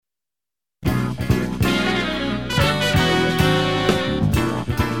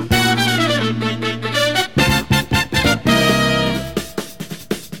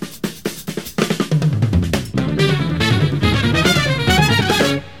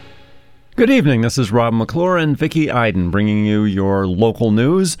Good evening. This is Rob McClure and Vicki Iden bringing you your local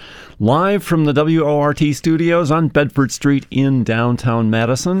news live from the WORT studios on Bedford Street in downtown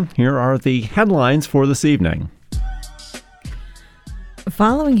Madison. Here are the headlines for this evening.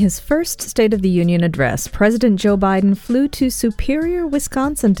 Following his first State of the Union address, President Joe Biden flew to Superior,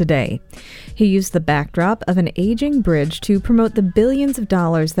 Wisconsin today. He used the backdrop of an aging bridge to promote the billions of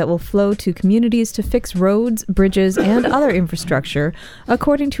dollars that will flow to communities to fix roads, bridges, and other infrastructure,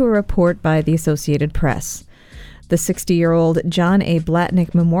 according to a report by the Associated Press. The 60-year-old John A.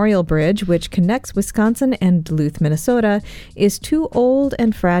 Blatnick Memorial Bridge, which connects Wisconsin and Duluth, Minnesota, is too old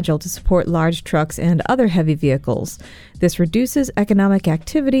and fragile to support large trucks and other heavy vehicles. This reduces economic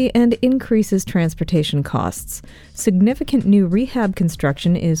activity and increases transportation costs. Significant new rehab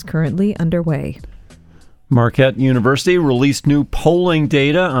construction is currently underway. Marquette University released new polling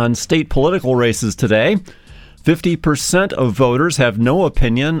data on state political races today. 50% of voters have no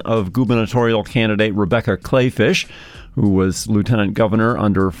opinion of gubernatorial candidate Rebecca Kleefisch, who was lieutenant governor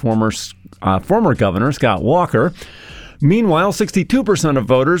under former governor Scott Walker. Meanwhile, 62% of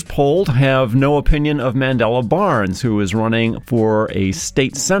voters polled have no opinion of Mandela Barnes, who is running for a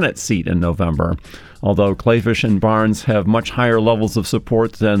state Senate seat in November. Although Kleefisch and Barnes have much higher levels of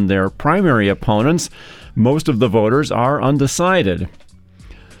support than their primary opponents, most of the voters are undecided.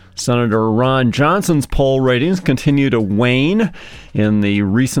 Senator Ron Johnson's poll ratings continue to wane. In the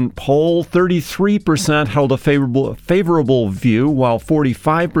recent poll, 33% held a favorable view, while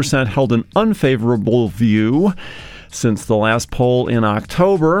 45% held an unfavorable view. Since the last poll in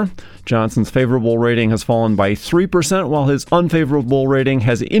October, Johnson's favorable rating has fallen by 3%, while his unfavorable rating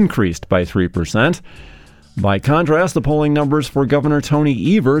has increased by 3%. By contrast, the polling numbers for Governor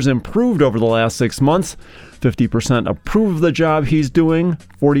Tony Evers improved over the last 6 months. 50% approve of the job he's doing,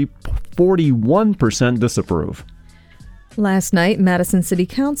 41% disapprove. Last night, Madison City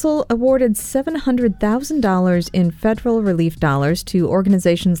Council awarded $700,000 in federal relief dollars to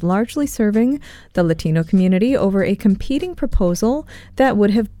organizations largely serving the Latino community over a competing proposal that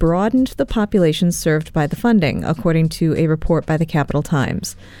would have broadened the population served by the funding, according to a report by the Capital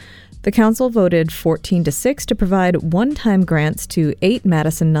Times. The council voted 14-6 to provide one-time grants to 8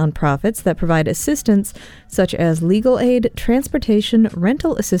 Madison nonprofits that provide assistance such as legal aid, transportation,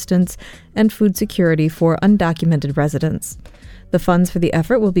 rental assistance, and food security for undocumented residents. The funds for the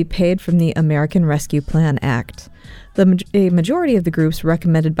effort will be paid from the American Rescue Plan Act. A majority of the groups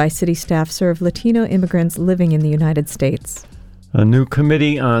recommended by city staff serve Latino immigrants living in the United States. A new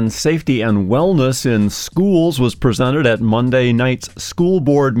committee on safety and wellness in schools was presented at Monday night's school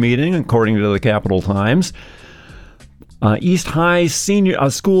board meeting, according to the Capital Times. East High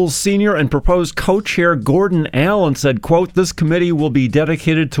School's senior and proposed co-chair Gordon Allen said, quote, "This committee will be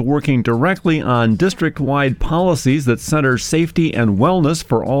dedicated to working directly on district-wide policies that center safety and wellness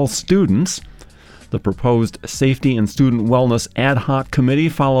for all students." The proposed Safety and Student Wellness Ad Hoc Committee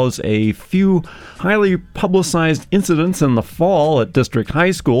follows a few highly publicized incidents in the fall at district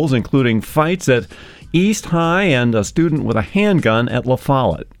high schools, including fights at East High and a student with a handgun at La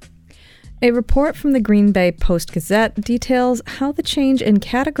Follette. A report from the Green Bay Post-Gazette details how the change in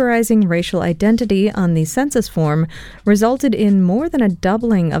categorizing racial identity on the census form resulted in more than a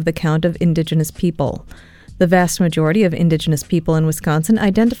doubling of the count of Indigenous people. The vast majority of Indigenous people in Wisconsin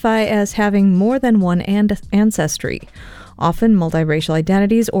identify as having more than one ancestry. Often, multiracial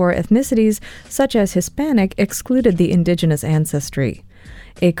identities or ethnicities, such as Hispanic, excluded the Indigenous ancestry.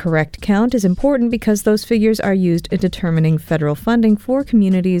 A correct count is important because those figures are used in determining federal funding for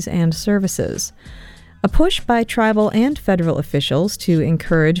communities and services. A push by tribal and federal officials to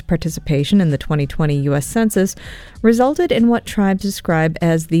encourage participation in the 2020 U.S. Census resulted in what tribes describe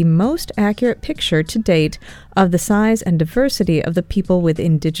as the most accurate picture to date of the size and diversity of the people with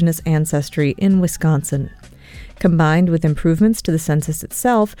Indigenous ancestry in Wisconsin. Combined with improvements to the census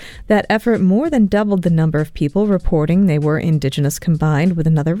itself, that effort more than doubled the number of people reporting they were Indigenous combined with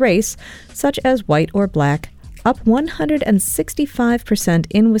another race, such as white or black, up 165%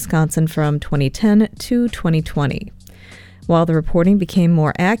 in Wisconsin from 2010 to 2020. While the reporting became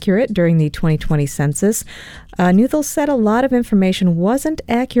more accurate during the 2020 census, Nuthel said a lot of information wasn't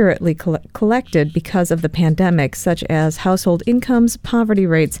accurately collected because of the pandemic, such as household incomes, poverty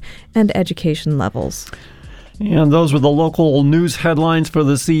rates, and education levels. And those were the local news headlines for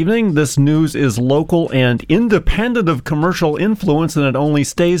this evening. This news is local and independent of commercial influence, and it only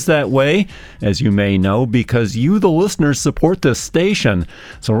stays that way, as you may know, because you, the listeners, support this station.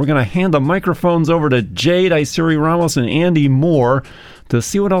 So we're going to hand the microphones over to Jade Isuri Ramos and Andy Moore to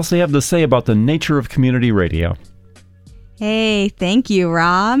see what else they have to say about the nature of community radio. Hey, thank you,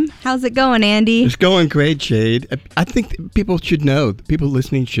 Rob. How's it going, Andy? It's going great, Jade. I think people should know, people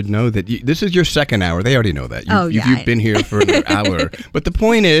listening should know that this is your second hour. They already know that. You've been here for an hour. But the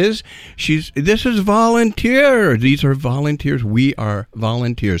point is, this is volunteer. These are volunteers. We are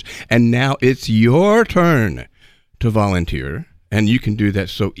volunteers. And now it's your turn to volunteer. And you can do that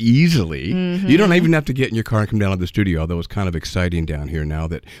so easily. Mm-hmm. You don't even have to get in your car and come down to the studio, although it's kind of exciting down here now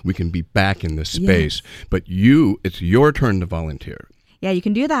that we can be back in this space. Yes. But it's your turn to volunteer. Yeah, you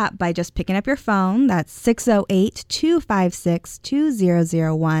can do that by just picking up your phone. That's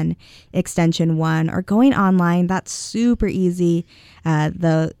 608-256-2001, extension 1, or going online. That's super easy.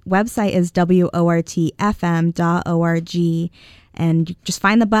 The website is wortfm.org, and you just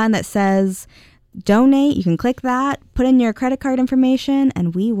find the button that says donate. You can click that, put in your credit card information,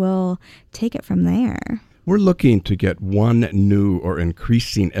 and we will take it from there. We're looking to get one new or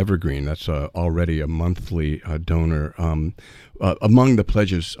increasing evergreen. That's already a monthly donor among the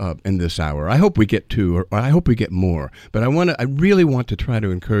pledges in this hour. I hope we get two, or I hope we get more. But I really want to try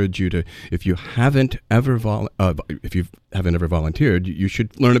to encourage you to, if you haven't ever volunteered, you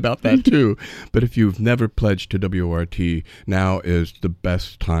should learn about that too. But if you've never pledged to WORT, now is the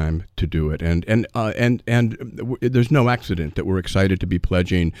best time to do it. And there's no accident that we're excited to be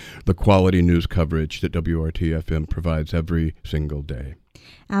pledging the quality news coverage that WORT-FM provides every single day.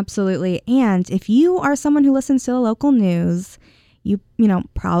 Absolutely. And if you are someone who listens to the local news, you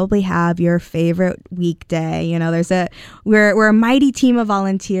probably have your favorite weekday. We're a mighty team of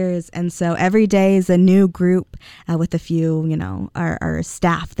volunteers, and so every day is a new group with a few, our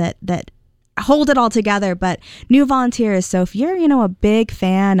staff that hold it all together, but new volunteers. So if you're, a big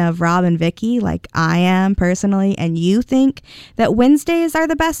fan of Rob and Vicky, like I am personally, and you think that Wednesdays are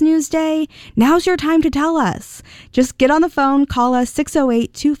the best news day, now's your time to tell us. Just get on the phone, call us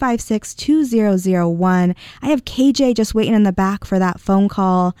 608-256-2001. I have KJ just waiting in the back for that phone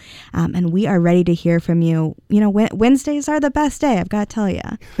call, and we are ready to hear from you. Wednesdays are the best day, I've got to tell you.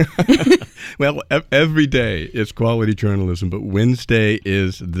 Well, every day is quality journalism, but Wednesday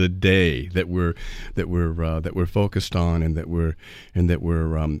is the day that we're focused on, and that we're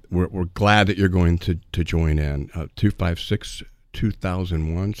glad that you're going to join in. 256-2001,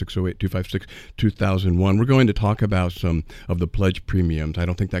 608-256-2001. We're going to talk about some of the pledge premiums. I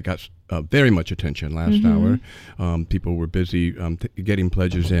don't think that got very much attention last hour. People were busy getting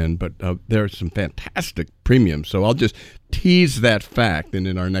pledges in, but there are some fantastic premiums. So I'll just tease that fact, and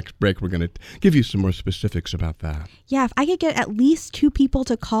in our next break, we're going to give you some more specifics about that. Yeah, if I could get at least 2 people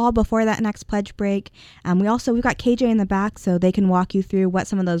to call before that next pledge break. We've got KJ in the back, so they can walk you through what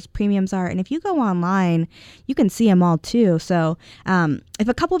some of those premiums are. And if you go online, you can see them all too. So if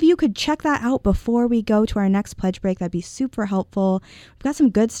a couple of you could check that out before we go to our next pledge break, that'd be super helpful. We've got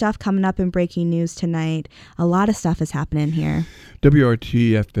some good stuff coming up in breaking news tonight. A lot of stuff is happening here.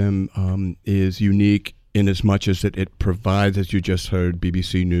 WORT-FM is unique in as much as it provides, as you just heard,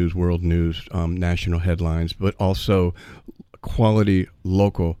 BBC News, World News, national headlines, but also quality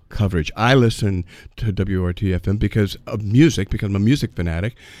local coverage. I listen to WORT-FM because of music, because I'm a music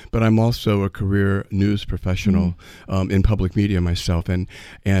fanatic, but I'm also a career news professional in public media myself, and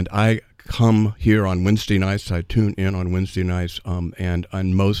I come here on Wednesday nights. I tune in on Wednesday nights and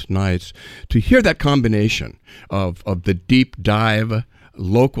on most nights to hear that combination of the deep dive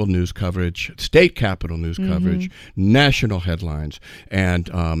local news coverage, state capital news coverage, national headlines, and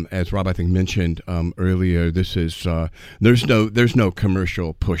as Rob I think mentioned earlier, this is there's no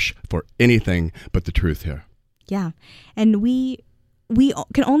commercial push for anything but the truth here. Yeah, and we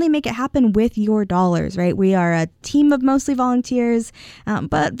can only make it happen with your dollars, right? We are a team of mostly volunteers,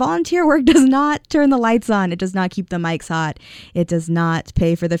 but volunteer work does not turn the lights on. It does not keep the mics hot. It does not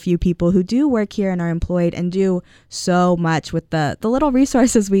pay for the few people who do work here and are employed and do so much with the little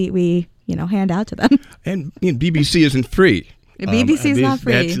resources we hand out to them. And BBC isn't free. BBC is not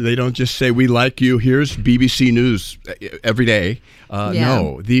free. They don't just say, we like you, here's BBC News every day.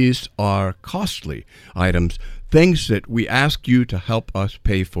 No, these are costly items, things that we ask you to help us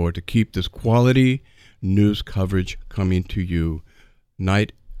pay for to keep this quality news coverage coming to you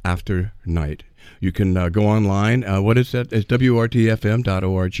night after night. You can go online. What is that? It's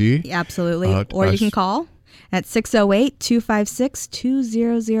WORTFM.org. Absolutely. Or you can call at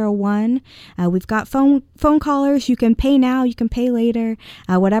 608-256-2001. We've got phone callers. You can pay now, you can pay later,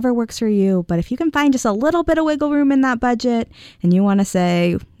 whatever works for you. But if you can find just a little bit of wiggle room in that budget and you want to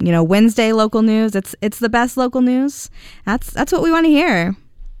say, Wednesday local news, it's the best local news, that's what we want to hear.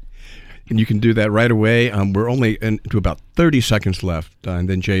 And you can do that right away. We're only into about 30 seconds left, and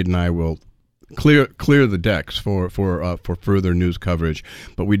then Jade and I will clear the decks for further news coverage.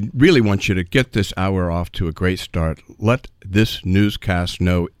 But we really want you to get this hour off to a great start. Let this newscast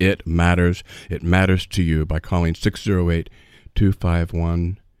know it matters. It matters to you by calling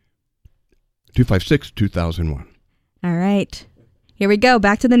 608-256-2001. All right. Here we go.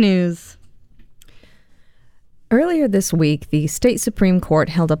 Back to the news. Earlier this week, the state Supreme Court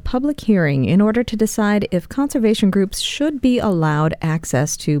held a public hearing in order to decide if conservation groups should be allowed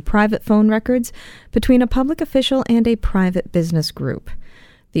access to private phone records between a public official and a private business group.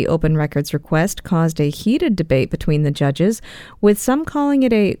 The open records request caused a heated debate between the judges, with some calling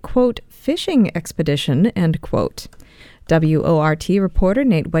it a, quote, fishing expedition, end quote. WORT reporter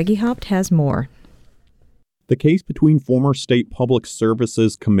Nate Wegehopt has more. The case between former State Public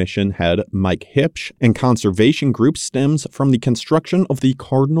Services Commission head Mike Hipsch and conservation groups stems from the construction of the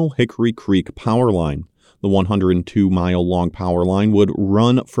Cardinal Hickory Creek power line. The 102-mile-long power line would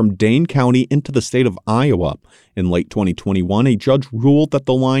run from Dane County into the state of Iowa. In late 2021, a judge ruled that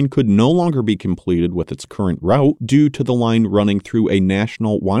the line could no longer be completed with its current route due to the line running through a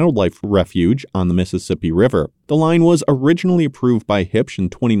national wildlife refuge on the Mississippi River. The line was originally approved by Hipsch in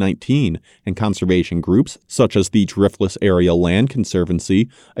 2019, and conservation groups, such as the Driftless Area Land Conservancy,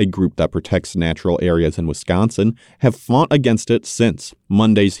 a group that protects natural areas in Wisconsin, have fought against it since.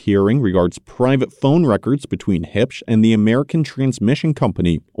 Monday's hearing regards private phone records between Hipsch and the American Transmission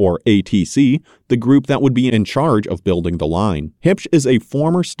Company, or ATC, the group that would be in charge of building the line. Hipsch is a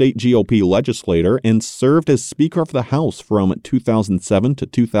former state GOP legislator and served as Speaker of the House from 2007 to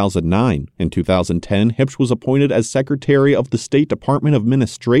 2009. In 2010, Hipsch was appointed as Secretary of the State Department of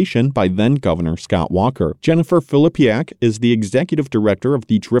Administration by then-Governor Scott Walker. Jennifer Filipiak is the Executive Director of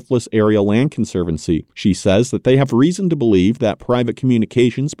the Driftless Area Land Conservancy. She says that they have reason to believe that private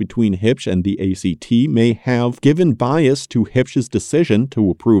communications between Hipsch and the ACT may have given bias to Hipsch's decision to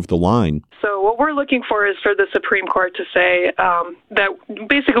approve the line. So what we're looking for is for the Supreme Court to say that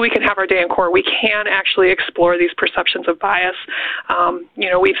basically we can have our day in court. We can actually explore these perceptions of bias.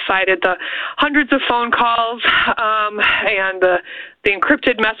 We've cited the hundreds of phone calls and the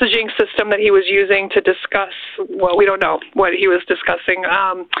encrypted messaging system that he was using to discuss, well, we don't know what he was discussing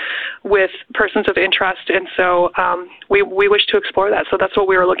with persons of interest. And so we wish to explore that. So that's what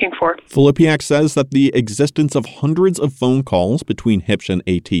we were looking for. Filipiak says that the existence of hundreds of phone calls between Hipsch and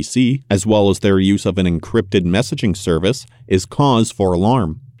ATC, as well as their use of an encrypted messaging service, is cause for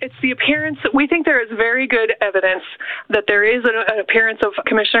alarm. It's the appearance. We think there is very good evidence that there is an appearance of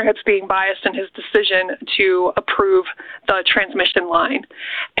Commissioner Hipsch being biased in his decision to approve the transmission line.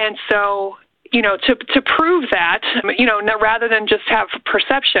 And so, to prove that, rather than just have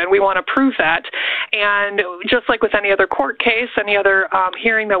perception, we want to prove that. And just like with any other court case, any other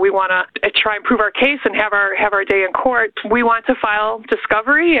hearing that we want to try and prove our case and have our day in court, we want to file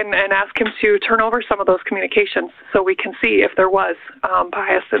discovery and ask him to turn over some of those communications so we can see if there was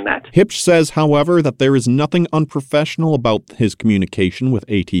bias in that. Hipsch says, however, that there is nothing unprofessional about his communication with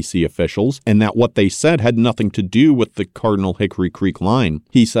ATC officials and that what they said had nothing to do with the Cardinal Hickory Creek line.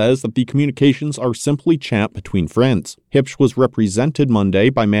 He says that the communications are simply chat between friends. Hipsch was represented Monday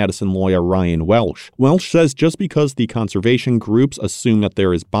by Madison lawyer Ryan Welsh. Welsh says just because the conservation groups assume that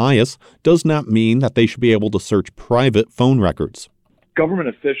there is bias does not mean that they should be able to search private phone records. Government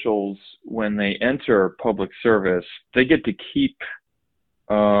officials, when they enter public service, they get to keep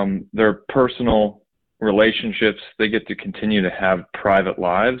their personal relationships. They get to continue to have private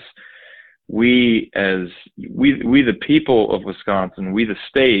lives. We the people of Wisconsin, we the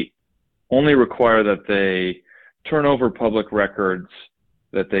state, only require that they turn over public records,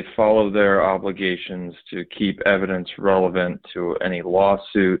 that they follow their obligations to keep evidence relevant to any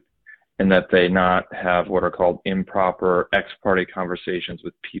lawsuit, and that they not have what are called improper ex parte conversations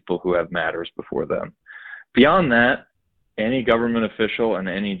with people who have matters before them. Beyond that, any government official and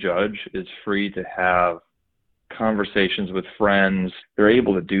any judge is free to have conversations with friends. They're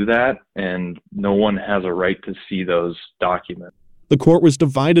able to do that, and no one has a right to see those documents. The court was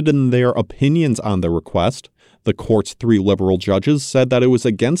divided in their opinions on the request. The court's 3 liberal judges said that it was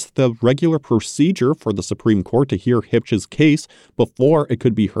against the regular procedure for the Supreme Court to hear Hipsch's case before it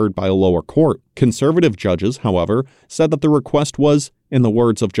could be heard by a lower court. Conservative judges, however, said that the request was, in the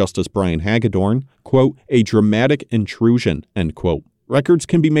words of Justice Brian Hagedorn, quote, a dramatic intrusion, end quote. Records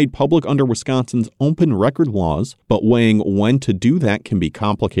can be made public under Wisconsin's open record laws, but weighing when to do that can be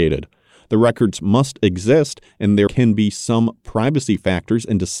complicated. The records must exist, and there can be some privacy factors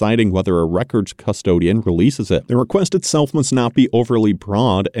in deciding whether a records custodian releases it. The request itself must not be overly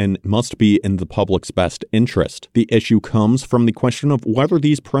broad and must be in the public's best interest. The issue comes from the question of whether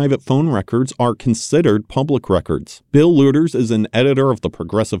these private phone records are considered public records. Bill Lueders is an editor of the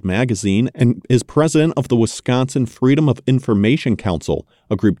Progressive magazine and is president of the Wisconsin Freedom of Information Council,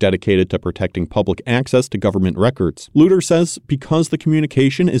 a group dedicated to protecting public access to government records. Lueders says because the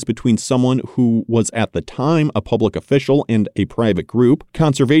communication is between someone who was at the time a public official and a private group,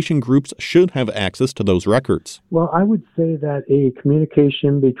 conservation groups should have access to those records. Well, I would say that a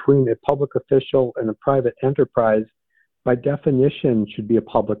communication between a public official and a private enterprise, by definition, should be a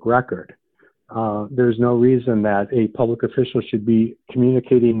public record. There's no reason that a public official should be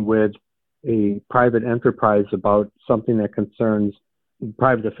communicating with a private enterprise about something that concerns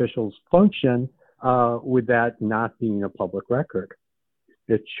private officials' function with that not being a public record.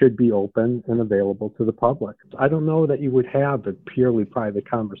 It should be open and available to the public. I don't know that you would have a purely private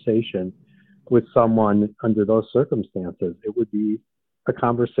conversation with someone under those circumstances. It would be a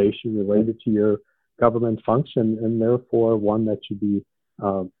conversation related to your government function and therefore one that should be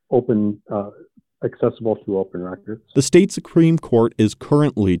accessible through open records. The state Supreme Court is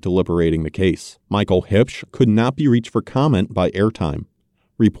currently deliberating the case. Michael Hipsch could not be reached for comment by airtime.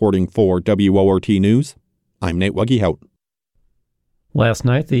 Reporting for WORT News, I'm Nate Weggehout. Last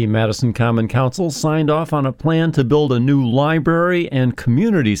night, the Madison Common Council signed off on a plan to build a new library and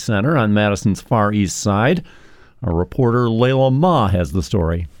community center on Madison's Far East Side. Our reporter Layla Ma has the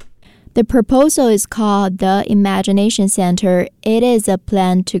story. The proposal is called the Imagination Center. It is a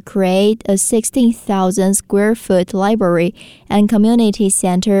plan to create a 16,000 square foot library and community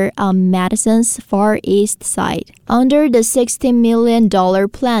center on Madison's Far East Side. Under the $16 million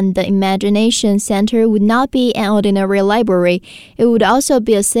plan, the Imagination Center would not be an ordinary library. It would also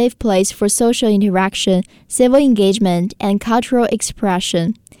be a safe place for social interaction, civil engagement, and cultural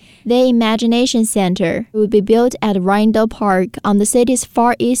expression. The Imagination Center would be built at Rindell Park on the city's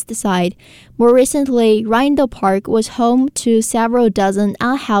far east side. More recently, Rindell Park was home to several dozen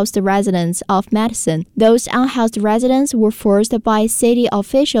unhoused residents of Madison. Those unhoused residents were forced by city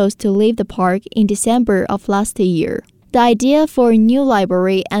officials to leave the park in December of last year. The idea for a new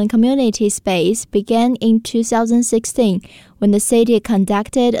library and community space began in 2016 when the city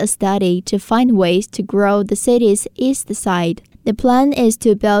conducted a study to find ways to grow the city's east side. The plan is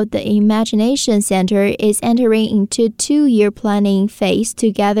to build the Imagination Center is entering into a 2-year planning phase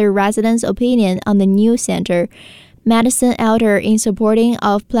to gather residents' opinion on the new center. Madison Elders in supporting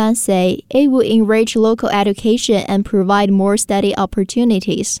of plan say it will enrich local education and provide more study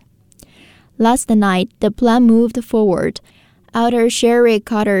opportunities. Last night, the plan moved forward. Elder Sherry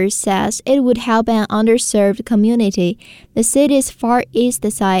Carter says it would help an underserved community. The city's far east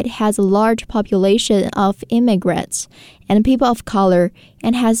side has a large population of immigrants and people of color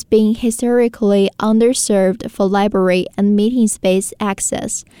and has been historically underserved for library and meeting space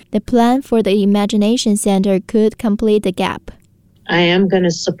access. The plan for the Imagination Center could complete the gap. I am going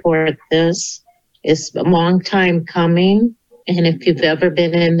to support this. It's a long time coming. And if you've ever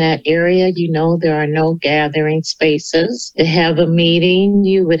been in that area, you know there are no gathering spaces. To have a meeting,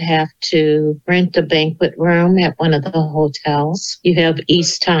 you would have to rent a banquet room at one of the hotels. You have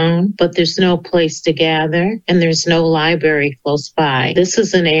East Town, but there's no place to gather, and there's no library close by. This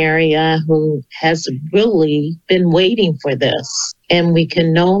is an area who has really been waiting for this, and we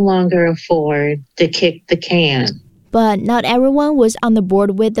can no longer afford to kick the can. But not everyone was on the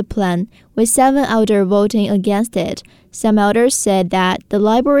board with the plan, with 7 elders voting against it. Some elders said that the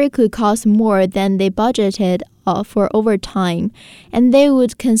library could cost more than they budgeted for over time, and they were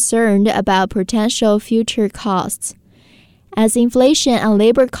concerned about potential future costs. As inflation and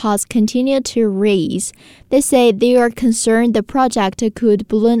labor costs continue to rise, they say they are concerned the project could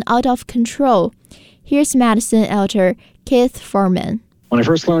balloon out of control. Here's Madison elder Keith Foreman. When I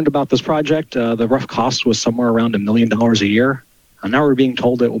first learned about this project, the rough cost was somewhere around $1 million a year. And now we're being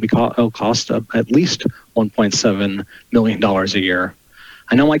told it'll cost at least $1.7 million a year.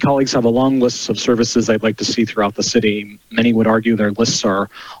 I know my colleagues have a long list of services they'd like to see throughout the city. Many would argue their lists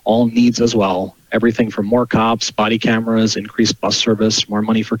are all needs as well. Everything from more cops, body cameras, increased bus service, more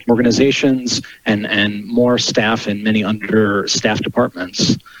money for organizations, and more staff in many understaffed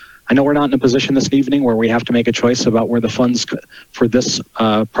departments. I know we're not in a position this evening where we have to make a choice about where the funds for this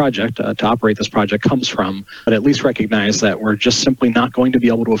project, to operate this project, comes from, but at least recognize that we're just simply not going to be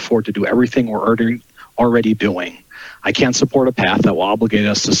able to afford to do everything we're already doing. I can't support a path that will obligate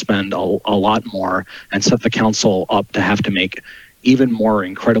us to spend a lot more and set the council up to have to make even more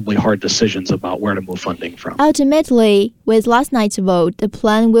incredibly hard decisions about where to move funding from. Ultimately, with last night's vote, the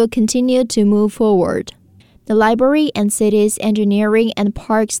plan will continue to move forward. The Library and Cities Engineering and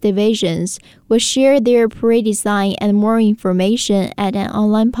Parks divisions will share their pre-design and more information at an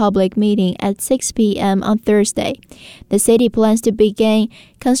online public meeting at 6 p.m. on Thursday. The city plans to begin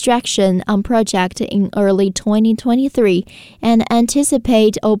construction on project in early 2023 and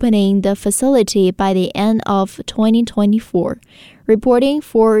anticipate opening the facility by the end of 2024. Reporting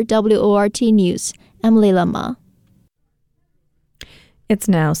for WORT News, Emily Lama. It's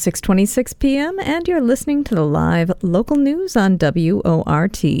now 6:26 p.m. and you're listening to the live local news on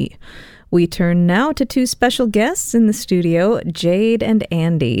WORT. We turn now to two special guests in the studio, Jade and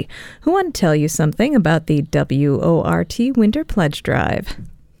Andy, who want to tell you something about the WORT Winter Pledge Drive.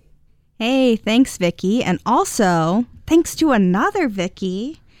 Hey, thanks, Vicky. And also, thanks to another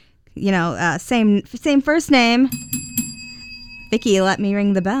Vicky, same first name. Vicky let me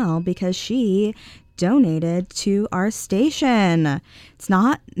ring the bell because she donated to our station. It's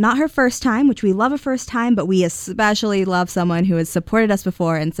not her first time, which we love a first time, but we especially love someone who has supported us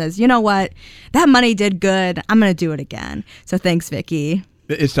before and says, you know what, that money did good. I'm going to do it again. So thanks, Vicky.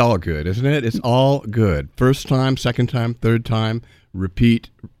 It's all good, isn't it? It's all good. First time, second time, third time, repeat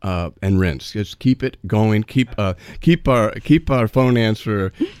and rinse. Just keep it going. Keep our phone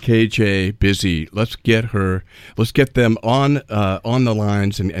answerer KJ busy. Let's get them on the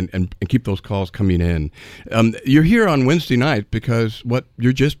lines and keep those calls coming in. You're here on Wednesday night because what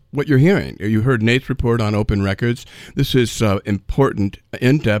you're hearing. You heard Nate's report on open records. This is important,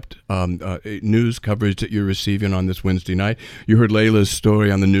 in-depth news coverage that you're receiving on this Wednesday night. You heard Layla's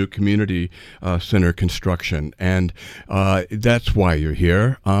story on the new community center construction, and that's why you're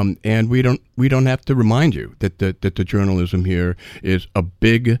here. And we don't have to remind you that the journalism here is a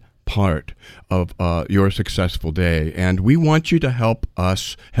big part of your successful day, and we want you to help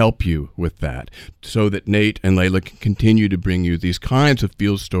us help you with that, so that Nate and Layla can continue to bring you these kinds of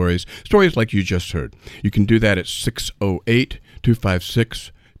field stories like you just heard. You can do that at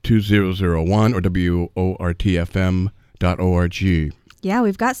 608-256-2001 or WORTFM.org. Yeah,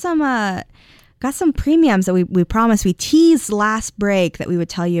 we've got some premiums that we promised. We teased last break that we would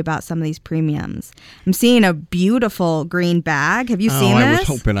tell you about some of these premiums. I'm seeing a beautiful green bag. Have you seen this? I was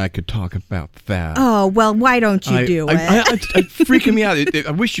hoping I could talk about that. Oh, well, why don't you do it? It's freaking me out.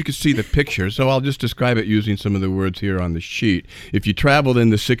 I wish you could see the picture, so I'll just describe it using some of the words here on the sheet. If you traveled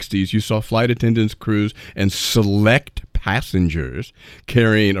in the 60s, you saw flight attendants, crews, and select passengers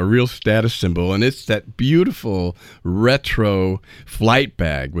carrying a real status symbol, and it's that beautiful retro flight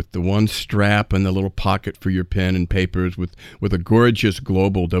bag with the one strap and the little pocket for your pen and papers with a gorgeous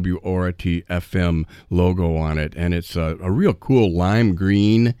global WORT-FM logo on it, and it's a real cool lime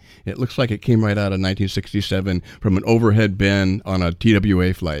green. It looks like it came right out of 1967 from an overhead bin on a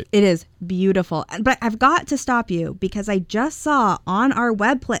TWA flight. It is beautiful, but I've got to stop you because I just saw on our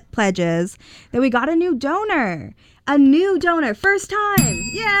web pledges that we got a new donor. A new donor, first time,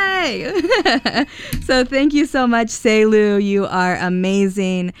 yay! So thank you so much, Seilu. You are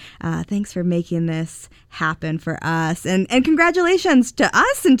amazing. Thanks for making this happen for us, and congratulations to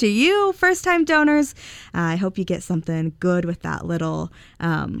us and to you, first time donors. I hope you get something good with that little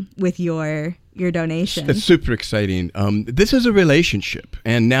with your donation. That's super exciting. This is a relationship,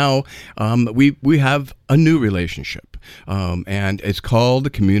 and now we have a new relationship. And it's called the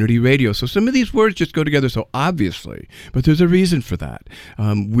community radio. So some of these words just go together so obviously, but there's a reason for that.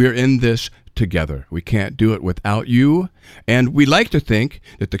 We're in this together. We can't do it without you. And we like to think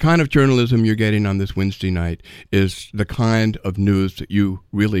that the kind of journalism you're getting on this Wednesday night is the kind of news that you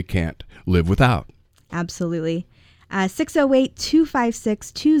really can't live without. Absolutely.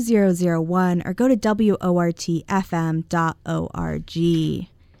 608-256-2001 or go to WORTFM.org.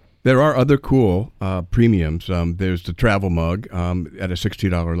 There are other cool premiums. There's the travel mug at a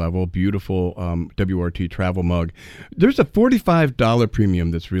 $60 level, beautiful WORT travel mug. There's a $45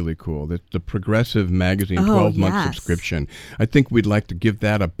 premium that's really cool. That's the Progressive Magazine 12-month subscription. I think we'd like to give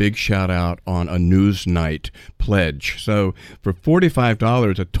that a big shout out on a Newsnight pledge. So for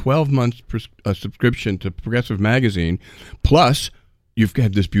 $45, a 12-month subscription to Progressive Magazine, plus you've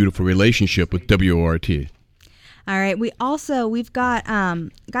got this beautiful relationship with WORT. All right. We've got to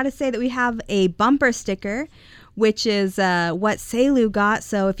say that we have a bumper sticker, which is what Seilu got.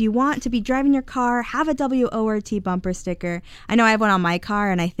 So if you want to be driving your car, have a WORT bumper sticker. I know I have one on my car,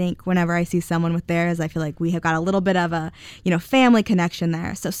 and I think whenever I see someone with theirs, I feel like we have got a little bit of a family connection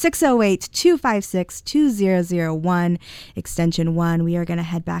there. So 608-256-2001, extension 1. We are going to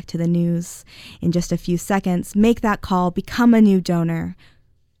head back to the news in just a few seconds. Make that call. Become a new donor.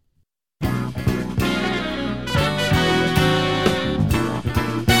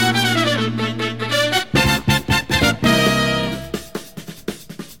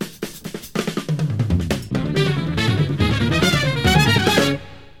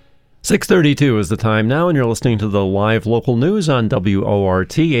 6:32 is the time now, and you're listening to the live local news on WORT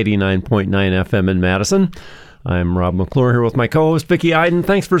 89.9 FM in Madison. I'm Rob McClure here with my co-host Vicki Iden.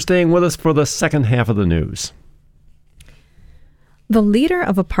 Thanks for staying with us for the second half of the news. The leader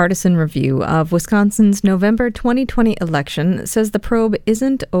of a partisan review of Wisconsin's November 2020 election says the probe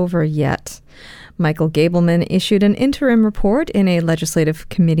isn't over yet. Michael Gableman issued an interim report in a legislative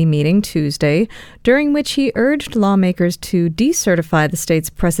committee meeting Tuesday, during which he urged lawmakers to decertify the state's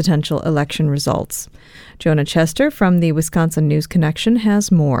presidential election results. Jonah Chester from the Wisconsin News Connection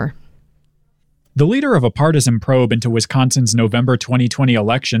has more. The leader of a partisan probe into Wisconsin's November 2020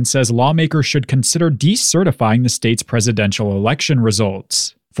 election says lawmakers should consider decertifying the state's presidential election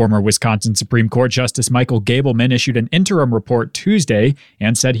results. Former Wisconsin Supreme Court Justice Michael Gableman issued an interim report Tuesday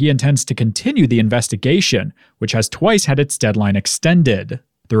and said he intends to continue the investigation, which has twice had its deadline extended.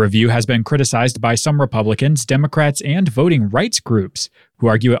 The review has been criticized by some Republicans, Democrats, and voting rights groups, who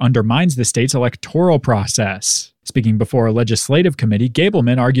argue it undermines the state's electoral process. Speaking before a legislative committee,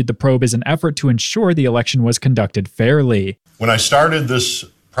 Gableman argued the probe is an effort to ensure the election was conducted fairly. When I started this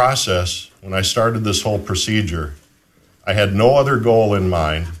process, when I started this whole procedure, I had no other goal in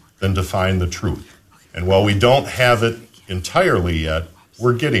mind than to find the truth. And while we don't have it entirely yet,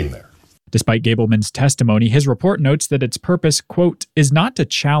 we're getting there. Despite Gableman's testimony, his report notes that its purpose, quote, is not to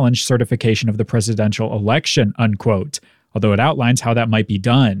challenge certification of the presidential election, unquote, although it outlines how that might be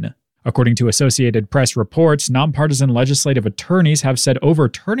done. According to Associated Press reports, nonpartisan legislative attorneys have said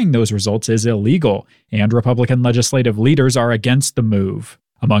overturning those results is illegal, and Republican legislative leaders are against the move.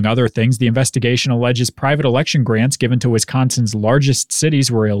 Among other things, the investigation alleges private election grants given to Wisconsin's largest cities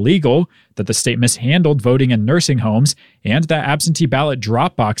were illegal, that the state mishandled voting in nursing homes, and that absentee ballot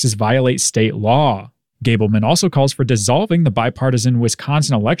drop boxes violate state law. Gableman also calls for dissolving the bipartisan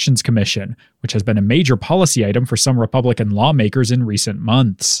Wisconsin Elections Commission, which has been a major policy item for some Republican lawmakers in recent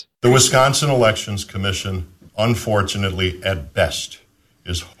months. The Wisconsin Elections Commission, unfortunately, at best,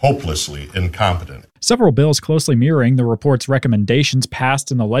 is hopelessly incompetent. Several bills closely mirroring the report's recommendations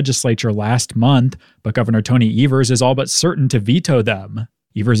passed in the legislature last month, but Governor Tony Evers is all but certain to veto them.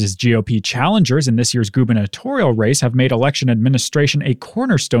 Evers' GOP challengers in this year's gubernatorial race have made election administration a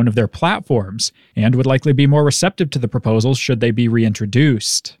cornerstone of their platforms, and would likely be more receptive to the proposals should they be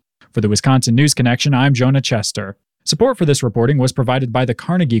reintroduced. For the Wisconsin News Connection, I'm Jonah Chester. Support for this reporting was provided by the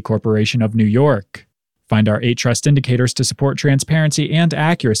Carnegie Corporation of New York. Find our 8 trust indicators to support transparency and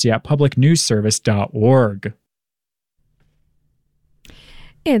accuracy at publicnewsservice.org.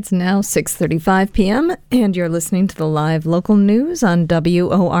 It's now 6:35 p.m., and you're listening to the live local news on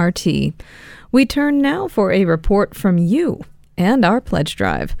WORT. We turn now for a report from you and our pledge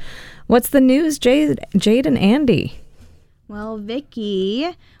drive. What's the news, Jade and Andy? Well, Vicki,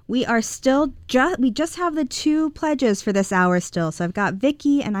 we are still we just have the 2 pledges for this hour still. So I've got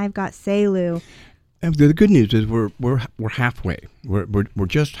Vicki and I've got Seilu. And the good news is we're halfway. We're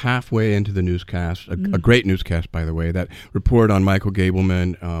just halfway into the newscast. A great newscast, by the way. That report on Michael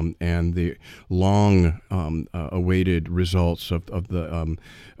Gableman and the long awaited results of the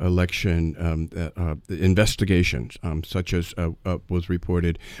election the investigations, such as was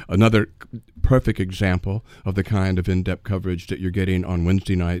reported. Another perfect example of the kind of in-depth coverage that you're getting on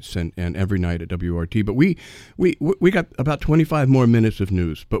Wednesday nights and every night at WORT. But we got about 25 more minutes of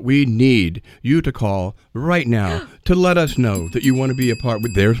news. But we need you to call right now to let us know that you want to be a part.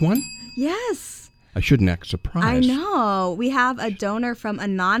 There's one? Yes. I shouldn't act surprised. I know. We have a donor from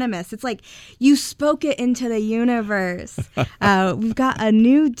Anonymous. It's like you spoke it into the universe. We've got a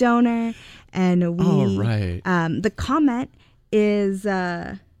new donor, and we. Oh, right. The comment is.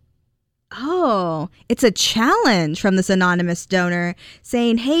 It's a challenge from this anonymous donor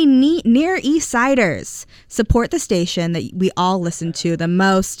saying, hey, Near East Siders, support the station that we all listen to the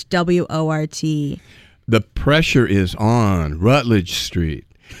most, WORT. The pressure is on Rutledge Street,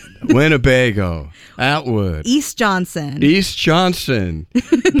 Winnebago, Atwood, East Johnson,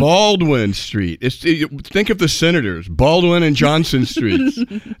 Baldwin Street. Think of the senators, Baldwin and Johnson Streets.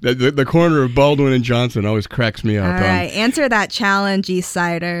 The corner of Baldwin and Johnson always cracks me up. All right, answer that challenge, East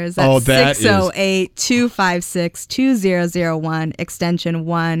Siders. That's 608-256-2001, extension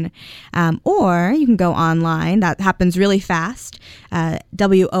 1. Or you can go online. That happens really fast.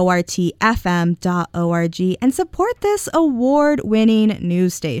 WORTFM.org and support this award-winning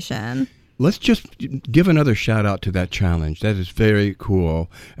news station. Let's just give another shout out to that challenge. That is very cool,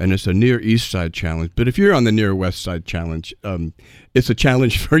 and it's a Near East Side challenge. But if you're on the Near West Side challenge, it's a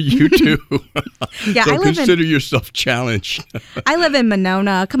challenge for you too. Yeah, so consider yourself challenged. I live in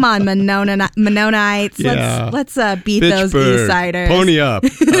Monona. Come on, Mononites. Yeah. Let's beat Pittsburgh, those Eastsiders. Pony up.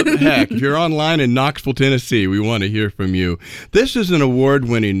 Heck, if you're online in Knoxville, Tennessee, we want to hear from you. This is an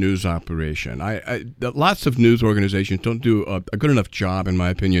award-winning news operation. Lots of news organizations don't do a good enough job, in my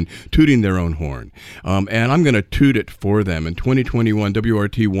opinion, tooting their own horn. And I'm going to toot it for them. In 2021,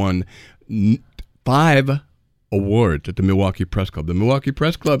 WRT won 5 awards at the Milwaukee Press Club. The Milwaukee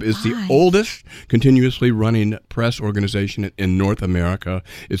Press Club is the oldest continuously running press organization in North America.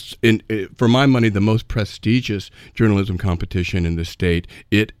 It's, for my money, the most prestigious journalism competition in the state.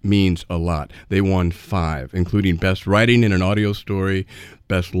 It means a lot. They won 5, including Best Writing in an Audio Story,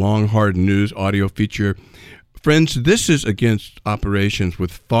 Best Long Hard News Audio Feature. Friends, this is against operations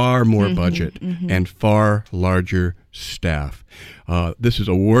with far more budget and far larger staff. This is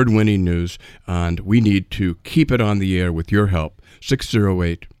award-winning news, and we need to keep it on the air with your help.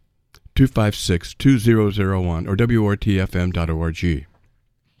 608-256-2001 or WRTFM.org.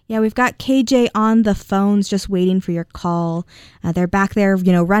 Yeah, we've got KJ on the phones just waiting for your call. They're back there,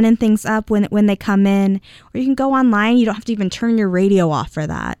 running things up when they come in. Or you can go online. You don't have to even turn your radio off for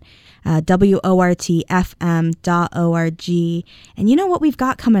that. WORTFM.org. And you know what we've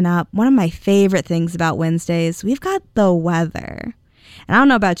got coming up? One of my favorite things about Wednesdays, we've got the weather. And I don't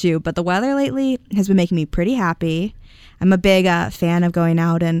know about you, but the weather lately has been making me pretty happy. I'm a big fan of going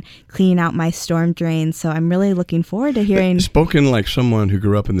out and cleaning out my storm drains, so I'm really looking forward to hearing... Spoken like someone who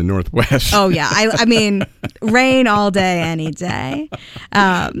grew up in the Northwest. Oh, yeah. I mean, rain all day, any day.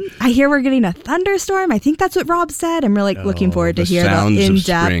 I hear we're getting a thunderstorm. I think that's what Rob said. I'm really looking forward to hear the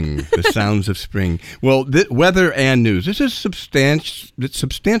in-depth... The sounds of spring. Well, weather and news. This is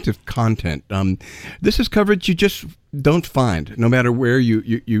substantive content. This is coverage you just don't find, no matter where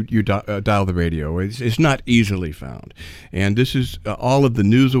you dial the radio. It's not easily found. And this is all of the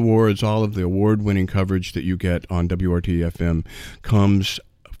news awards, all of the award-winning coverage that you get on WRT-FM comes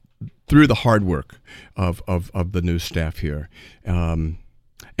through the hard work of the news staff here. And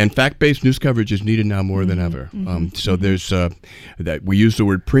fact-based news coverage is needed now more than ever. So there's that we use the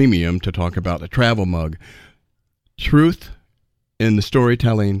word premium to talk about a travel mug. Truth in the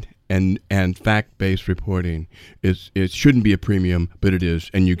storytelling and fact-based reporting it shouldn't be a premium, but it is,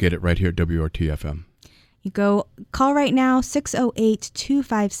 and you get it right here at WRT-FM. You call right now,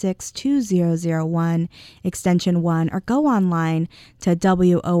 608-256-2001, extension 1, or go online to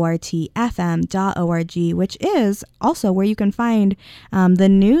WORTFM.org, which is also where you can find the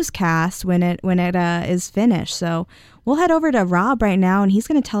newscast when it is finished. So we'll head over to Rob right now, and he's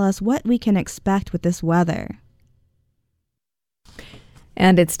going to tell us what we can expect with this weather.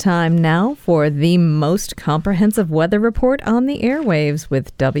 And it's time now for the most comprehensive weather report on the airwaves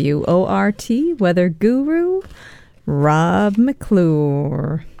with WORT weather guru, Rob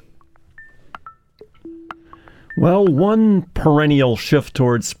McClure. Well, one perennial shift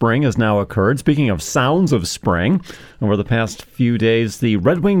towards spring has now occurred. Speaking of sounds of spring, over the past few days, the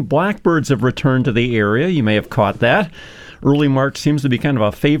red-winged blackbirds have returned to the area. You may have caught that. Early March seems to be kind of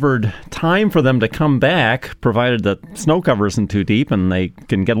a favored time for them to come back, provided that snow cover isn't too deep and they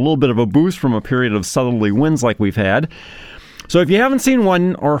can get a little bit of a boost from a period of southerly winds like we've had. So if you haven't seen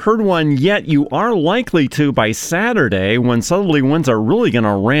one or heard one yet, you are likely to by Saturday, when southerly winds are really going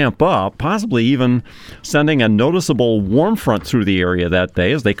to ramp up, possibly even sending a noticeable warm front through the area that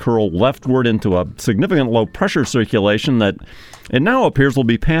day as they curl leftward into a significant low pressure circulation that it now appears will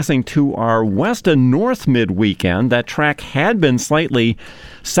be passing to our west and north mid-weekend. That track had been slightly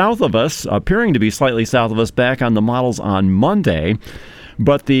south of us, appearing to be slightly south of us back on the models on Monday.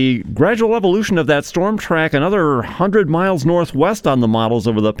 But the gradual evolution of that storm track, another 100 miles northwest on the models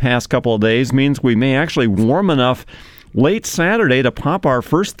over the past couple of days, means we may actually warm enough late Saturday to pop our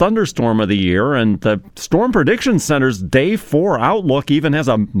first thunderstorm of the year. And the Storm Prediction Center's Day 4 outlook even has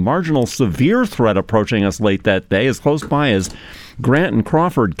a marginal severe threat approaching us late that day, as close by as Grant and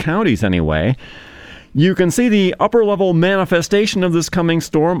Crawford counties anyway. You can see the upper-level manifestation of this coming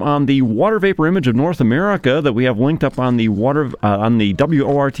storm on the water vapor image of North America that we have linked up on the WORT weather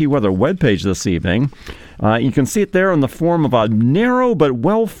webpage this evening. You can see it there in the form of a narrow but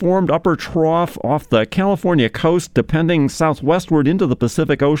well-formed upper trough off the California coast, depending southwestward into the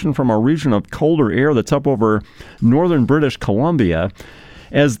Pacific Ocean from a region of colder air that's up over northern British Columbia.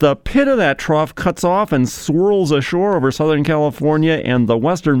 As the pit of that trough cuts off and swirls ashore over Southern California and the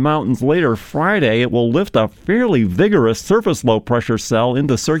western mountains later Friday, it will lift a fairly vigorous surface low-pressure cell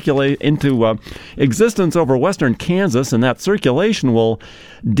into existence over western Kansas, and that circulation will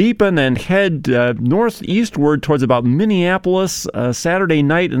deepen and head northeastward towards about Minneapolis Saturday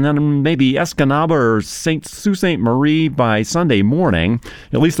night, and then maybe Escanaba or Sault Ste. Marie by Sunday morning,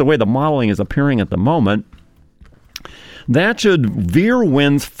 at least the way the modeling is appearing at the moment. That should veer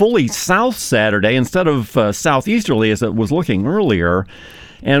winds fully south Saturday instead of southeasterly as it was looking earlier.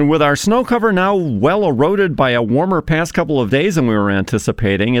 And with our snow cover now well eroded by a warmer past couple of days than we were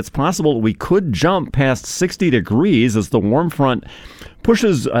anticipating, it's possible that we could jump past 60 degrees as the warm front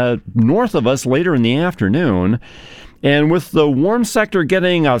pushes north of us later in the afternoon. And with the warm sector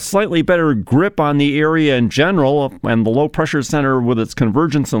getting a slightly better grip on the area in general, and the low pressure center with its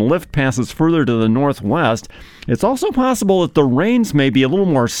convergence and lift passes further to the northwest, it's also possible that the rains may be a little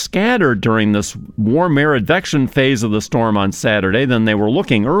more scattered during this warm air advection phase of the storm on Saturday than they were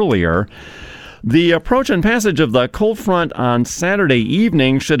looking earlier. The approach and passage of the cold front on Saturday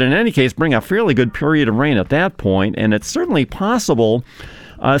evening should in any case bring a fairly good period of rain at that point, and it's certainly possible,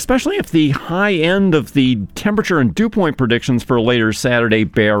 especially if the high end of the temperature and dew point predictions for later Saturday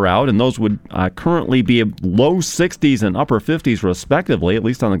bear out, and those would currently be low 60s and upper 50s respectively, at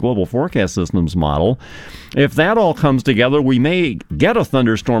least on the Global Forecast Systems model. If that all comes together, we may get a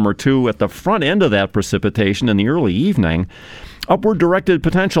thunderstorm or two at the front end of that precipitation in the early evening. Upward directed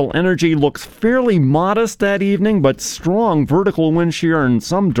potential energy looks fairly modest that evening, but strong vertical wind shear and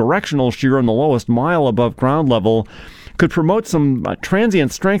some directional shear in the lowest mile above ground level could promote some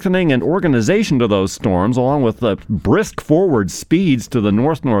transient strengthening and organization to those storms, along with brisk forward speeds to the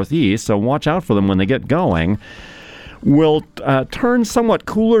north-northeast, so watch out for them when they get going. Will turn somewhat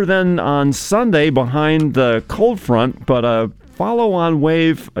cooler then on Sunday behind the cold front, but a follow-on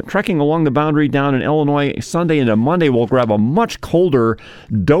wave trekking along the boundary down in Illinois Sunday into Monday will grab a much colder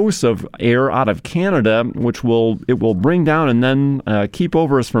dose of air out of Canada, which it will bring down and then keep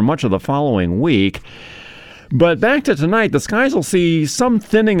over us for much of the following week. But back to tonight, the skies will see some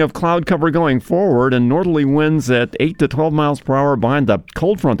thinning of cloud cover going forward, and northerly winds at 8 to 12 miles per hour behind the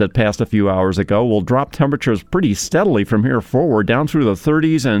cold front that passed a few hours ago will drop temperatures pretty steadily from here forward, down through the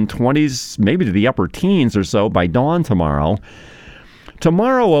 30s and 20s, maybe to the upper teens or so by dawn tomorrow.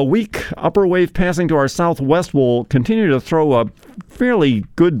 Tomorrow, a weak upper wave passing to our southwest will continue to throw a fairly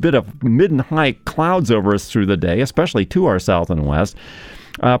good bit of mid and high clouds over us through the day, especially to our south and west.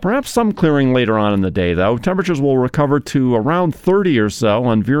 Perhaps some clearing later on in the day, though. Temperatures will recover to around 30 or so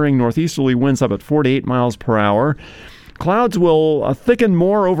on veering northeasterly winds up at 48 miles per hour. Clouds will thicken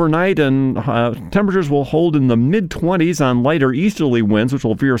more overnight, and temperatures will hold in the mid-20s on lighter easterly winds, which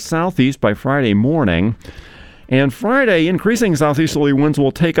will veer southeast by Friday morning. And Friday, increasing southeasterly winds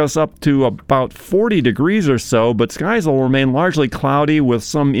will take us up to about 40 degrees or so, but skies will remain largely cloudy with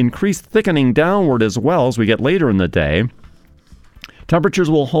some increased thickening downward as well as we get later in the day. Temperatures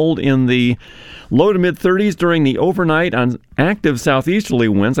will hold in the low to mid-30s during the overnight on active southeasterly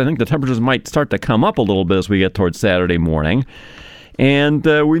winds. I think the temperatures might start to come up a little bit as we get towards Saturday morning. And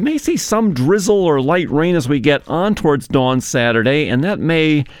we may see some drizzle or light rain as we get on towards dawn Saturday, and that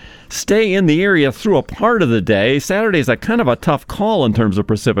may stay in the area through a part of the day. Saturday is a kind of a tough call in terms of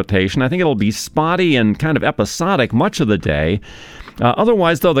precipitation. I think it'll be spotty and kind of episodic much of the day.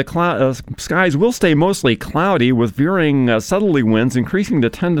 Otherwise, though, the skies will stay mostly cloudy with veering southerly winds increasing to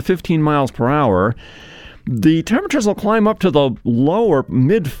 10 to 15 miles per hour. The temperatures will climb up to the low or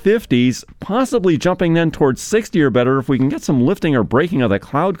mid-50s, possibly jumping then towards 60 or better if we can get some lifting or breaking of the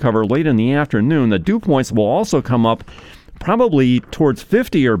cloud cover late in the afternoon. The dew points will also come up probably towards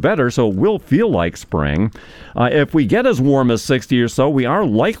 50 or better, so it will feel like spring. If we get as warm as 60 or so, we are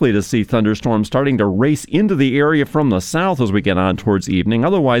likely to see thunderstorms starting to race into the area from the south as we get on towards evening.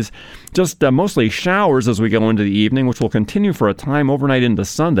 Otherwise, just mostly showers as we go into the evening, which will continue for a time overnight into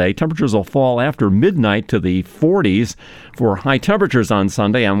Sunday. Temperatures will fall after midnight to the 40s for high temperatures on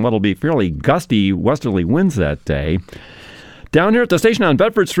Sunday on what will be fairly gusty westerly winds that day. Down here at the station on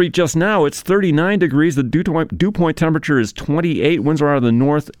Bedford Street just now, it's 39 degrees. The dew point temperature is 28. Winds are out of the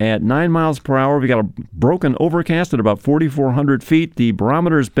north at 9 miles per hour. We got a broken overcast at about 4,400 feet. The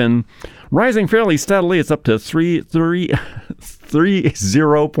barometer's been rising fairly steadily. It's up to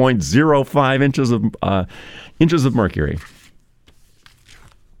 30.05 inches of mercury.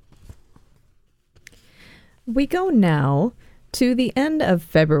 We go now to the end of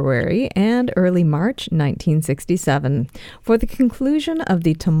February and early March 1967 for the conclusion of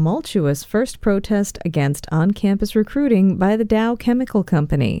the tumultuous first protest against on-campus recruiting by the Dow Chemical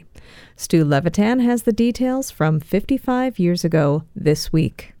Company. Stu Levitan has the details from 55 years ago this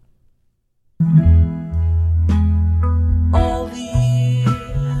week. All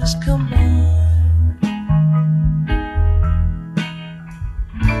these come on.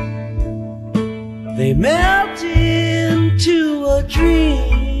 They melt into a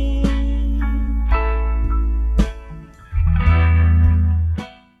dream.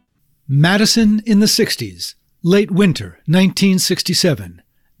 Madison in the 60s, late winter, 1967.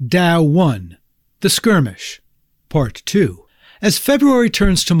 Dow 1, The Skirmish, Part 2. As February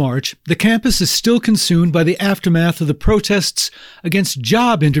turns to March, the campus is still consumed by the aftermath of the protests against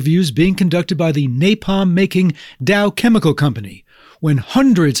job interviews being conducted by the napalm-making Dow Chemical Company, when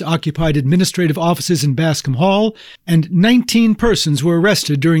hundreds occupied administrative offices in Bascom Hall and 19 persons were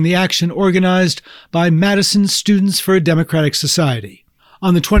arrested during the action organized by Madison Students for a Democratic Society.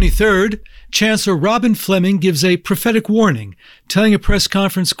 On the 23rd, Chancellor Robin Fleming gives a prophetic warning, telling a press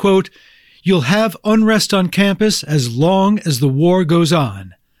conference, quote, "You'll have unrest on campus as long as the war goes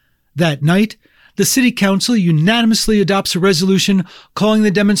on." That night, the City Council unanimously adopts a resolution calling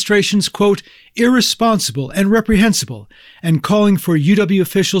the demonstrations, quote, "irresponsible and reprehensible," and calling for UW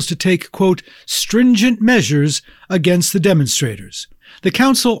officials to take, quote, "stringent measures against the demonstrators." The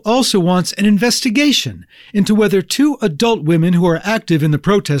council also wants an investigation into whether 2 adult women who are active in the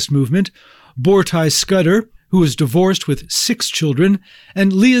protest movement, Bortai Scudder, who is divorced with 6 children,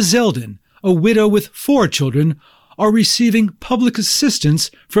 and Leah Zeldin, a widow with 4 children, are receiving public assistance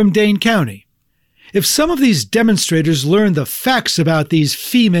from Dane County. If some of these demonstrators learn the facts about these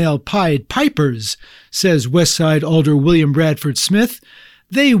female Pied Pipers, says Westside Alder William Bradford Smith,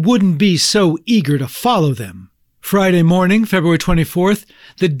 they wouldn't be so eager to follow them. Friday morning, February 24th,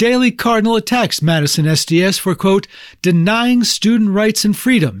 the Daily Cardinal attacks Madison SDS for, quote, "denying student rights and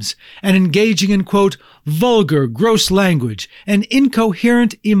freedoms and engaging in, quote, vulgar, gross language and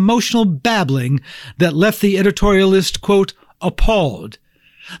incoherent emotional babbling that left the editorialist, quote, appalled.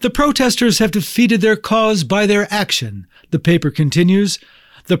 The protesters have defeated their cause by their action," the paper continues.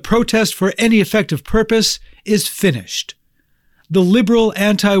 "The protest for any effective purpose is finished." The liberal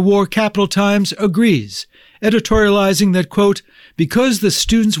anti-war Capital Times agrees, editorializing that, quote, "because the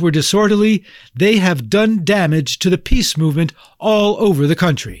students were disorderly, they have done damage to the peace movement all over the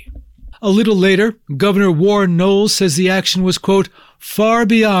country." A little later, Governor Warren Knowles says the action was, quote, "far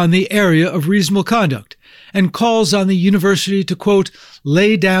beyond the area of reasonable conduct," and calls on the university to, quote,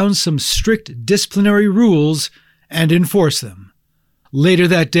 "lay down some strict disciplinary rules and enforce them." Later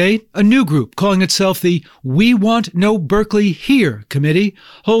that day, a new group calling itself the We Want No Berkeley Here Committee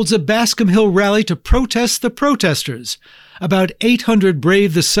holds a Bascom Hill rally to protest the protesters. About 800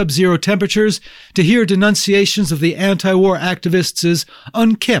 brave the sub-zero temperatures to hear denunciations of the anti-war activists as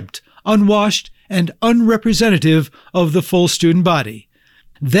unkempt, unwashed, and unrepresentative of the full student body.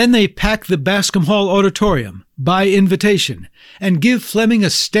 Then they pack the Bascom Hall auditorium, by invitation, and give Fleming a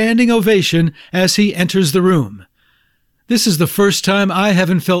standing ovation as he enters the room. "This is the first time I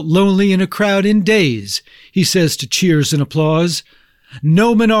haven't felt lonely in a crowd in days," he says to cheers and applause.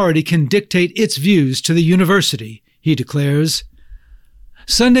 "No minority can dictate its views to the university," he declares.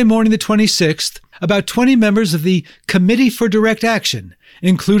 Sunday morning the 26th, about 20 members of the Committee for Direct Action,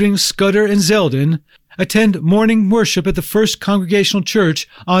 including Scudder and Zeldin, attend morning worship at the First Congregational Church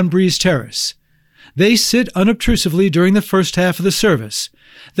on Breeze Terrace. They sit unobtrusively during the first half of the service,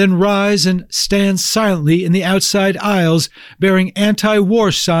 then rise and stand silently in the outside aisles bearing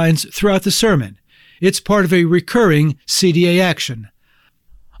anti-war signs throughout the sermon. It's part of a recurring CDA action.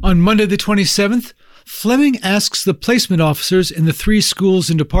 On Monday the 27th, Fleming asks the placement officers in the 3 schools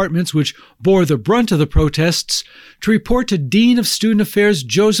and departments which bore the brunt of the protests to report to Dean of Student Affairs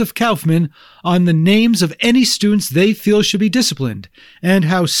Joseph Kaufman on the names of any students they feel should be disciplined and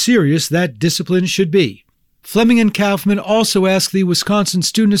how serious that discipline should be. Fleming and Kaufman also asked the Wisconsin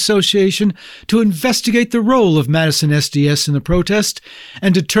Student Association to investigate the role of Madison SDS in the protest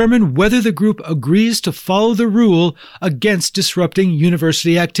and determine whether the group agrees to follow the rule against disrupting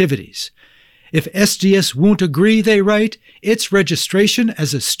university activities. If SDS won't agree, they write, its registration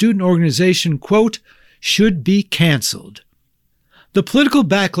as a student organization, quote, should be canceled. The political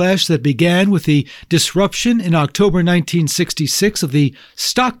backlash that began with the disruption in October 1966 of the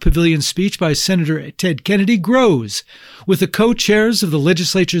Stock Pavilion speech by Senator Ted Kennedy grows, with the co-chairs of the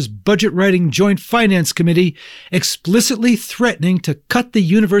legislature's budget-writing Joint Finance Committee explicitly threatening to cut the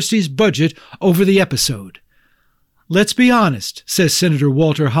university's budget over the episode. Let's be honest, says Senator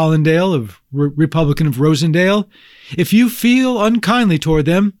Walter Hollandale, Republican of Rosendale. If you feel unkindly toward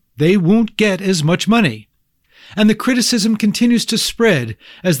them, they won't get as much money. And the criticism continues to spread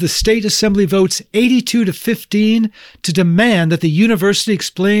as the state assembly votes 82-15 to demand that the university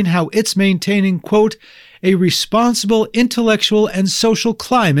explain how it's maintaining, quote, a responsible intellectual and social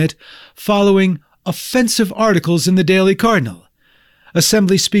climate following offensive articles in the Daily Cardinal.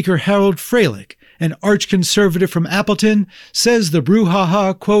 Assembly Speaker Harold Freilich, an arch-conservative from Appleton, says the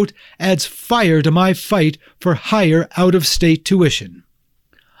brouhaha, quote, adds fire to my fight for higher out-of-state tuition.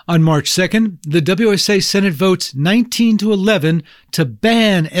 On March 2nd, the WSA Senate votes 19-11 to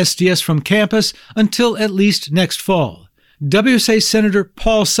ban SDS from campus until at least next fall. WSA Senator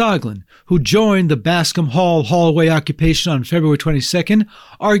Paul Soglin, who joined the Bascom Hall hallway occupation on February 22nd,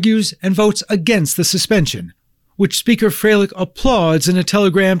 argues and votes against the suspension, which Speaker Freilich applauds in a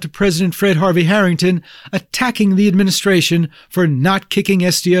telegram to President Fred Harvey Harrington attacking the administration for not kicking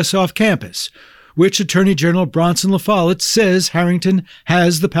SDS off campus, which Attorney General Bronson LaFollette says Harrington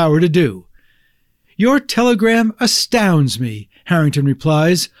has the power to do. Your telegram astounds me, Harrington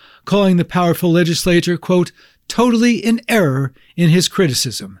replies, calling the powerful legislature, quote, totally in error in his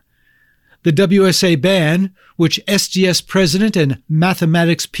criticism. The WSA ban, which SDS president and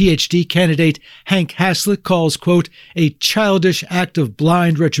mathematics PhD candidate Hank Haslett calls, quote, a childish act of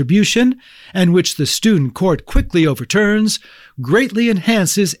blind retribution, and which the student court quickly overturns, greatly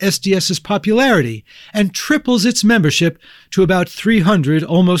enhances SDS's popularity and triples its membership to about 300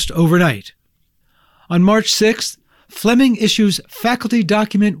 almost overnight. On March 6th, Fleming issues Faculty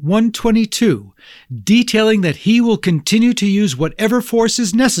Document 122, detailing that he will continue to use whatever force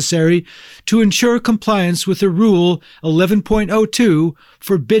is necessary to ensure compliance with the Rule 11.02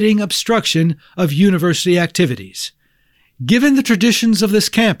 forbidding obstruction of university activities. Given the traditions of this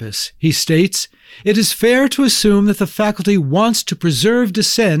campus, he states, it is fair to assume that the faculty wants to preserve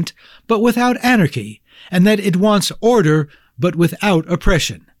dissent but without anarchy, and that it wants order but without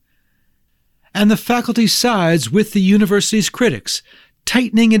oppression. And the faculty sides with the university's critics,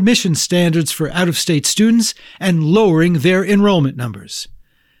 tightening admission standards for out-of-state students and lowering their enrollment numbers.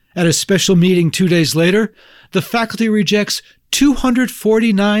 At a special meeting 2 days later, the faculty rejects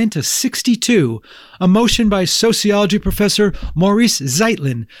 249-62 a motion by sociology professor Maurice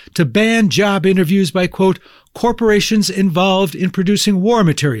Zeitlin to ban job interviews by, quote, corporations involved in producing war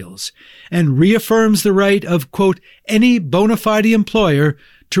materials, and reaffirms the right of, quote, any bona fide employer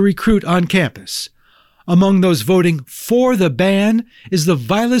to recruit on campus. Among those voting for the ban is the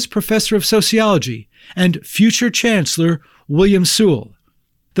Vilas Professor of Sociology and future Chancellor William Sewell.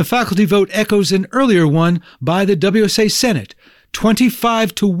 The faculty vote echoes an earlier one by the WSA Senate,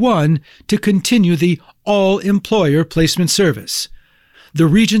 25-1 to continue the all-employer placement service. The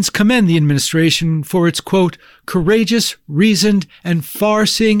regents commend the administration for its, quote, courageous, reasoned, and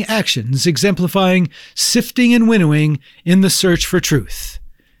far-seeing actions exemplifying sifting and winnowing in the search for truth.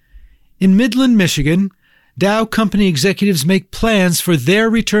 In Midland, Michigan, Dow Company executives make plans for their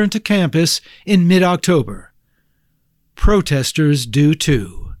return to campus in mid-October. Protesters do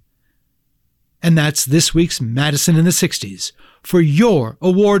too. And that's this week's Madison in the 60s. For your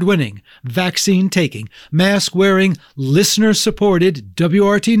award-winning, vaccine-taking, mask-wearing, listener-supported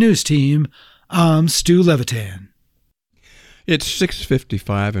WRT News team, I'm Stu Levitan. It's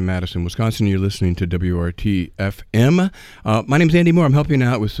 6:55 in Madison, Wisconsin. You're listening to WRT FM. My name's Andy Moore. I'm helping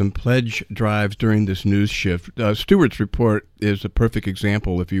out with some pledge drives during this news shift. Stewart's report is a perfect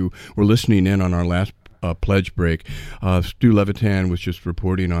example. If you were listening in on our last pledge break, Stu Levitan was just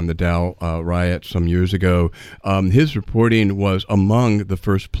reporting on the Dow riot some years ago. His reporting was among the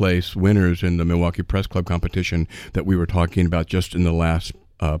first place winners in the Milwaukee Press Club competition that we were talking about just in the last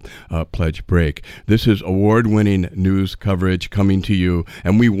pledge break. This is award-winning news coverage coming to you,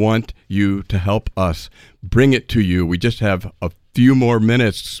 and we want you to help us bring it to you. We just have a few more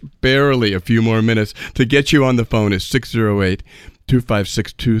minutes, barely a few more minutes, to get you on the phone at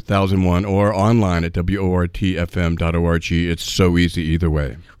 608-256-2001 or online at WORTFM.org. It's so easy either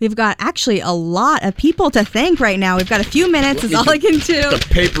way. We've got actually a lot of people to thank right now. We've got a few minutes is all I can do. The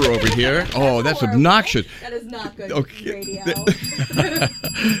paper over here. Oh, that's obnoxious. That is not good radio.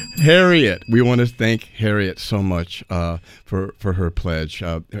 Harriet. We want to thank Harriet so much for her pledge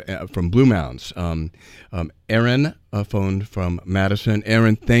from Blue Mounds. Aaron phoned from Madison.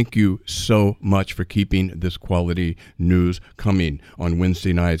 Aaron, thank you so much for keeping this quality news coming on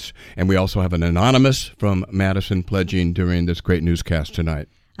Wednesday nights. And we also have an anonymous from Madison pledging during this great newscast tonight.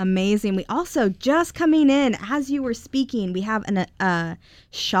 Amazing. We also, just coming in as you were speaking, we have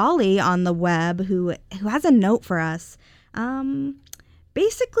Shali on the web who has a note for us.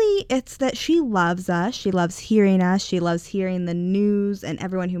 basically, it's that she loves us. She loves hearing us. She loves hearing the news and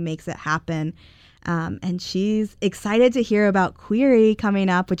everyone who makes it happen. And she's excited to hear about Query coming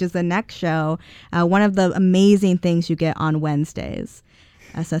up, which is the next show, one of the amazing things you get on Wednesdays.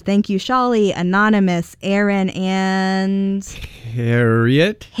 So thank you, Shali, Anonymous, Aaron, and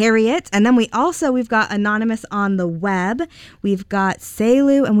Harriet. And then we've got Anonymous on the web. We've got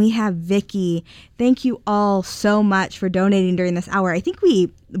Selu, and we have Vicky. Thank you all so much for donating during this hour. I think we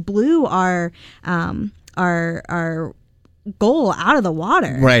blew our goal out of the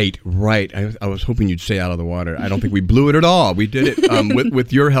water. Right. I was hoping you'd say out of the water. I don't think we blew it at all. We did it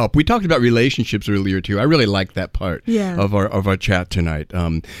with your help. We talked about relationships earlier too. I really liked that part of our chat tonight.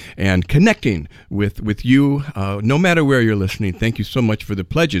 And connecting with you, no matter where you're listening. Thank you so much for the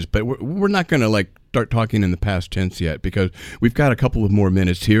pledges. But we're not going to start talking in the past tense yet, because we've got a couple of more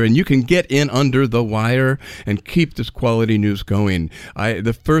minutes here, and you can get in under the wire and keep this quality news going.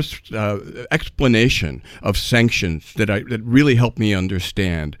 The first explanation of sanctions that really helped me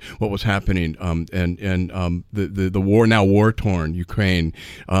understand what was happening and the war-torn Ukraine,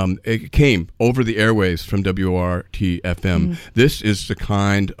 it came over the airwaves from WRT-FM. This is the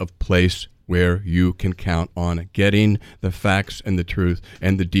kind of place where you can count on getting the facts and the truth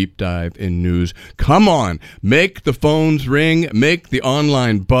and the deep dive in news. Come on, make the phones ring, make the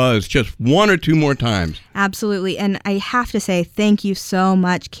online buzz just one or two more times. Absolutely. And I have to say thank you so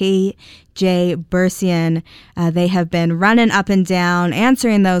much, KJ Bersian. They have been running up and down,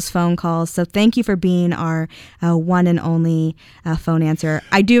 answering those phone calls. So thank you for being our one and only phone answer.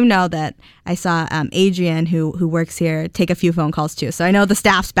 I do know that I saw Adrian, who works here, take a few phone calls too. So I know the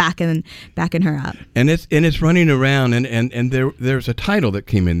staff's backing her up. And it's running around, and there's a title that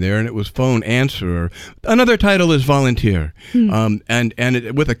came in there, and it was phone answerer. Another title is volunteer, and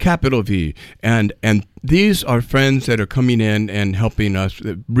it, with a capital V, and these are friends that are coming in and helping us,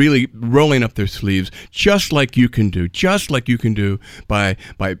 really rolling up their sleeves, just like you can do by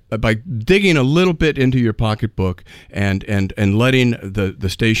digging a little bit into your pocketbook and letting the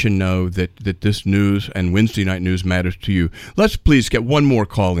station know that this news and Wednesday night news matters to you. Let's please get one more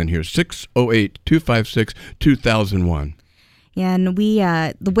call in here, 608-256-2001. And we,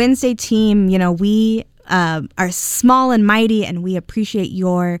 the Wednesday team, we are small and mighty, and we appreciate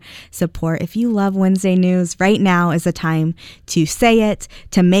your support. If you love Wednesday news, right now is the time to say it,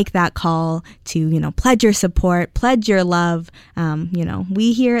 to make that call, to pledge your support, pledge your love.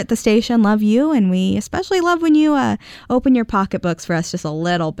 We here at the station love you, and we especially love when you open your pocketbooks for us just a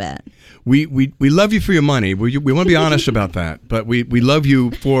little bit. We love you for your money. We want to be honest about that, but we love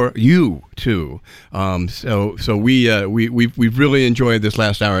you for you too. So we've really enjoyed this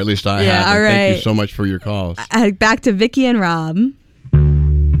last hour. At least I have. All right. Thank you so much for your calls. Back to Vicky and Rob.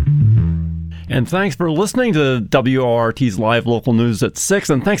 And thanks for listening to WORT's Live Local News at 6.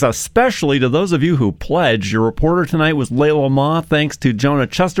 And thanks especially to those of you who pledged. Your reporter tonight was Layla Ma. Thanks to Jonah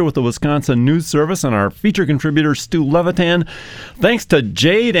Chester with the Wisconsin News Service and our feature contributor, Stu Levitan. Thanks to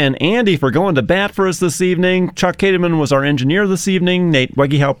Jade and Andy for going to bat for us this evening. Chuck Kademan was our engineer this evening. Nate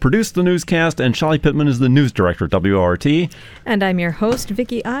Wegehow produced the newscast. And Shali Pittman is the news director at WORT. And I'm your host,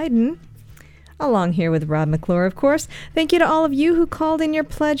 Vicky Iden. Along here with Rob McClure, of course. Thank you to all of you who called in your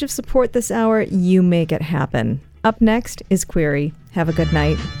pledge of support this hour. You make it happen. Up next is Query. Have a good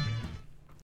night.